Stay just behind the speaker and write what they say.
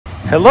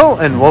Hello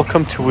and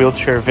welcome to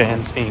Wheelchair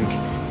Vans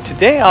Inc.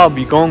 Today I'll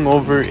be going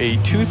over a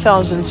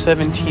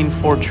 2017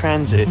 Ford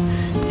Transit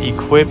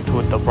equipped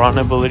with the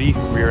BraunAbility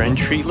rear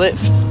entry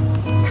lift.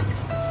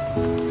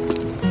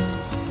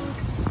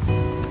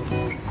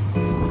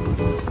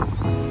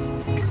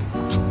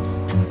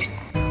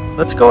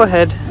 Let's go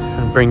ahead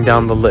and bring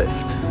down the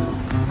lift.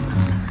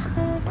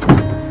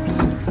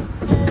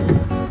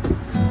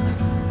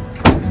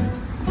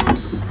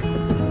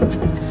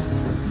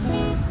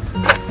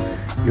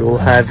 You'll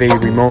have a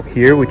remote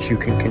here which you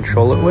can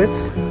control it with.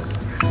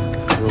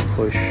 We'll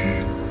push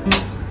and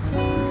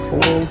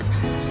fold.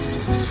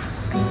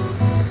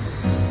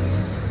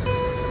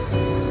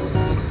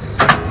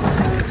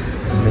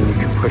 And then you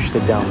can push the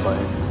down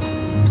button.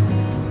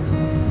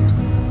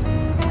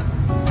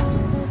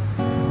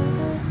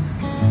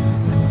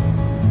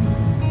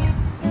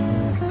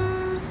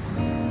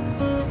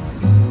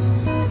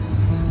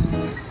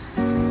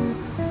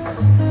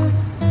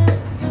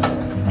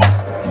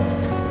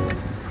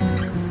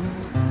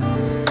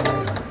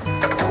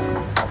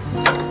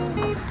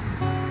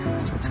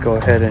 Go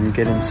ahead and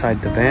get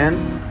inside the van.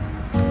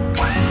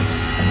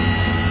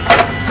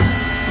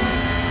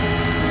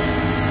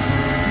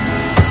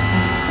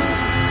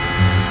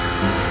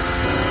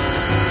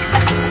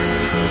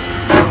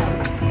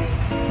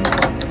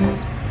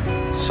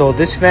 So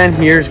this van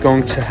here is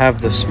going to have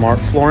the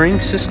smart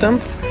flooring system,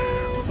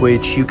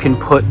 which you can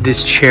put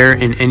this chair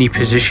in any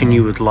position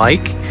you would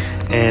like.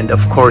 And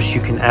of course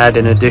you can add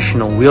an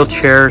additional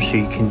wheelchair, so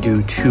you can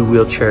do 2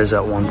 wheelchairs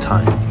at one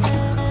time.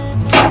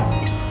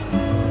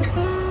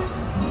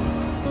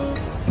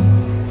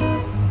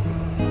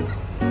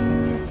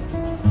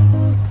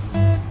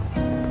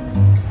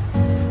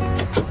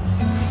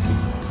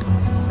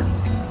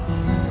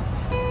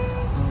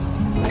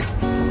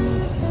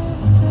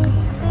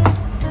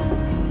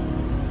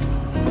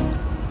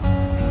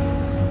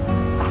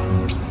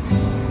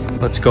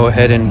 Let's go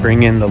ahead and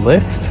bring in the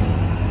lift.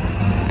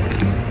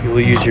 You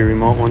will use your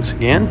remote once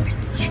again.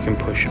 You can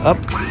push up.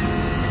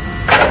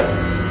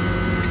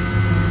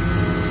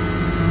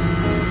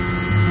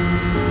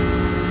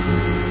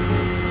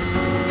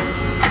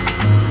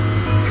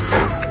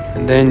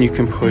 And then you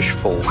can push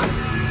forward.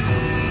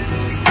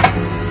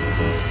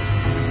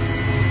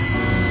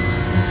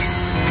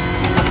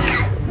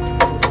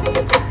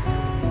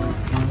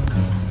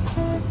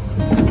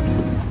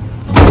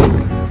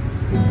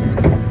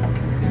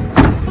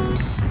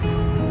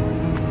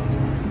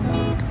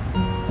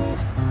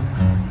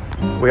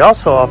 We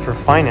also offer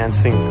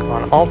financing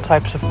on all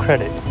types of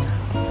credit.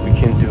 We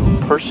can do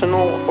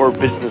personal or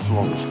business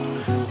loans.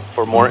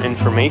 For more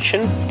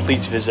information,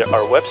 please visit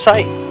our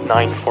website,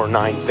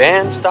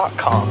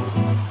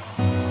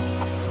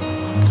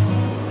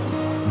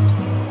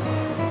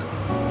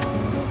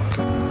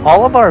 949vans.com.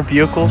 All of our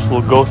vehicles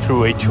will go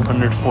through a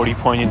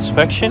 240-point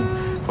inspection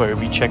where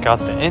we check out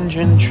the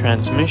engine,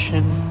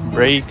 transmission,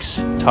 brakes,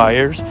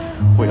 tires.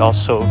 We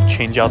also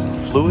change out the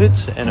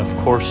fluids and of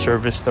course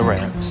service the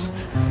ramps.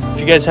 If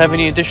you guys have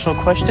any additional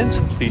questions,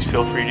 please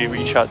feel free to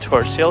reach out to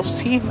our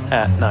sales team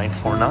at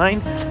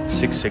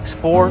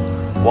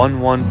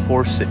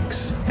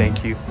 949-664-1146.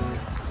 Thank you.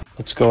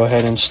 Let's go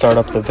ahead and start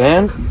up the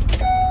van.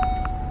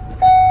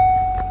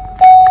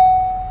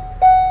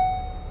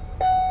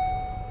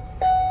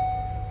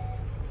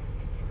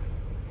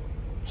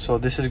 So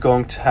this is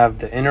going to have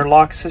the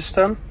interlock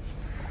system.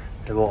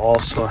 It will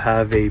also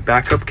have a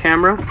backup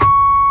camera.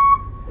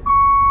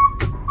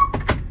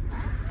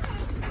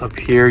 Up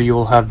here you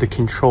will have the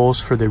controls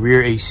for the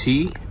rear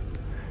AC,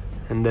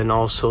 and then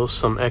also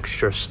some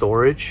extra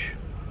storage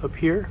up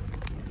here.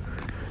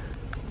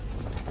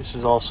 This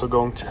is also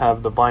going to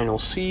have the vinyl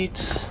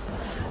seats,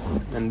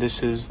 and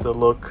this is the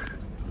look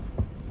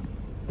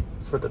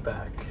for the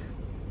back.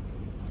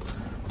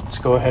 Let's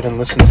go ahead and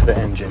listen to the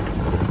engine.